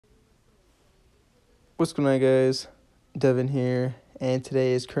What's going on, guys? Devin here, and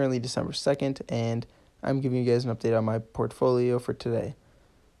today is currently December 2nd, and I'm giving you guys an update on my portfolio for today.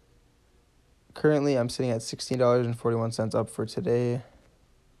 Currently, I'm sitting at $16.41 up for today,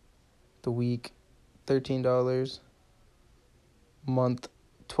 the week, $13, month,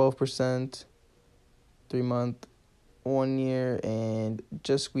 12%, 3 month, 1 year, and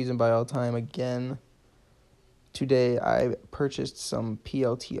just squeezing by all time again. Today, I purchased some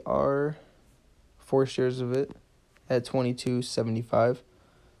PLTR, 4 shares of it, at $22.75.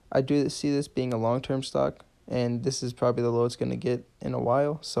 I do see this being a long-term stock, and this is probably the low it's going to get in a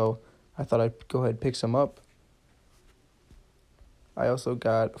while, so I thought I'd go ahead and pick some up. I also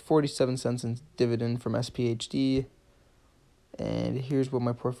got 47 cents in dividend from SPHD, and here's what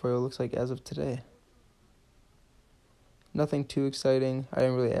my portfolio looks like as of today. Nothing too exciting. I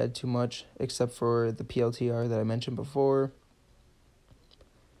didn't really add too much except for the PLTR that I mentioned before.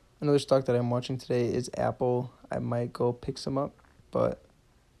 Another stock that I'm watching today is Apple. I might go pick some up, but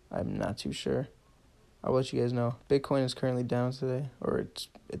I'm not too sure. I'll let you guys know. Bitcoin is currently down today, or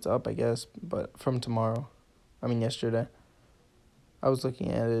it's up, I guess, but from yesterday. I was looking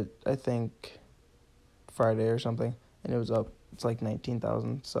at it, I think, Friday or something, and it was up. It's like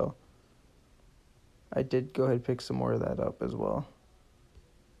 19,000, so I did go ahead and pick some more of that up as well.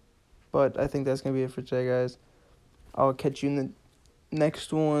 But I think that's going to be it for today, guys. I'll catch you in the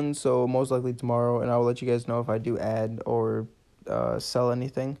next one, so most likely tomorrow, and I'll let you guys know if I do add or sell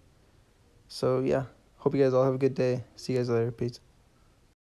anything. So, yeah. Hope you guys all have a good day. See you guys later. Peace.